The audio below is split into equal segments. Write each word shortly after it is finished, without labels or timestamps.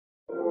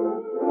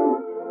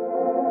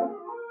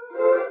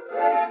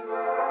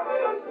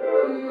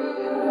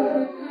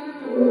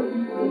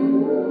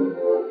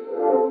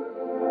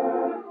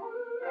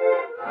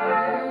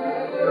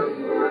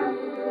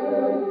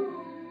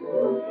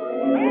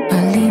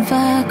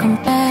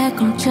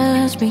I'm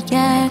just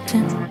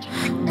reacting.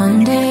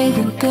 One day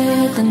you're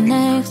good, the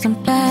next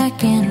I'm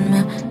packing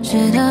my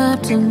shit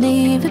up to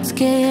leave. It's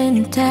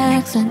getting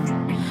taxing.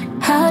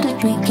 How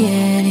did we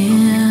get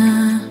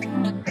here?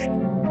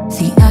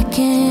 See, I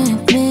can't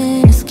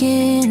admit it's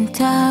getting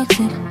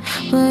toxic,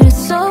 but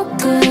it's so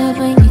good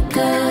when you're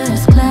good,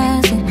 it's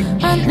classic.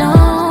 I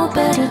know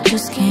better,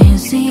 just can't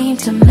seem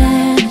to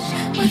manage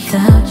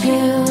without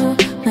you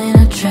when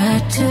I try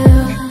to.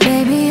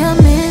 Baby, I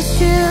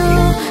miss you,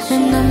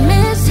 and I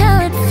miss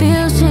how it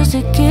feels just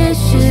to kiss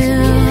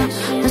you.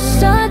 I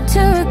start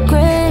to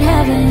regret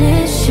having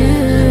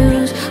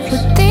issues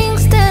with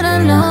things that I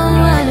know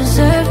I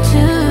deserve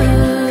to.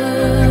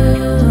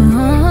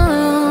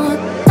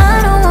 I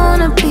don't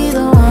wanna be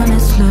the one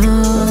that's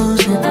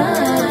losing.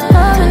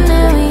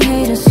 Ordinary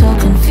hate is so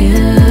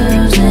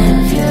confusing.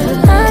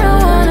 I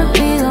don't wanna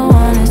be the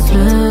one that's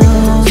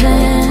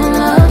losing.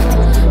 Love,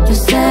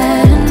 is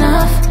that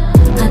enough?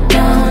 I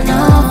don't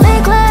know.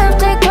 Fake laugh,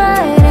 take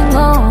right and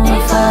go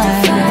and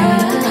fight.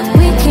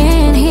 We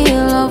can't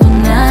heal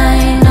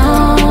overnight, no.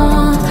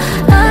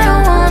 I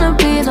don't wanna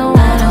be the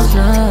one that's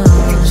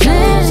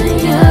losing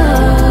you.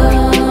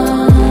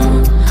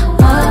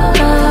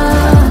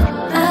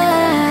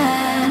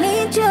 I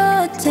need your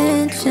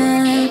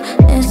attention.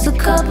 There's a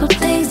couple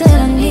things that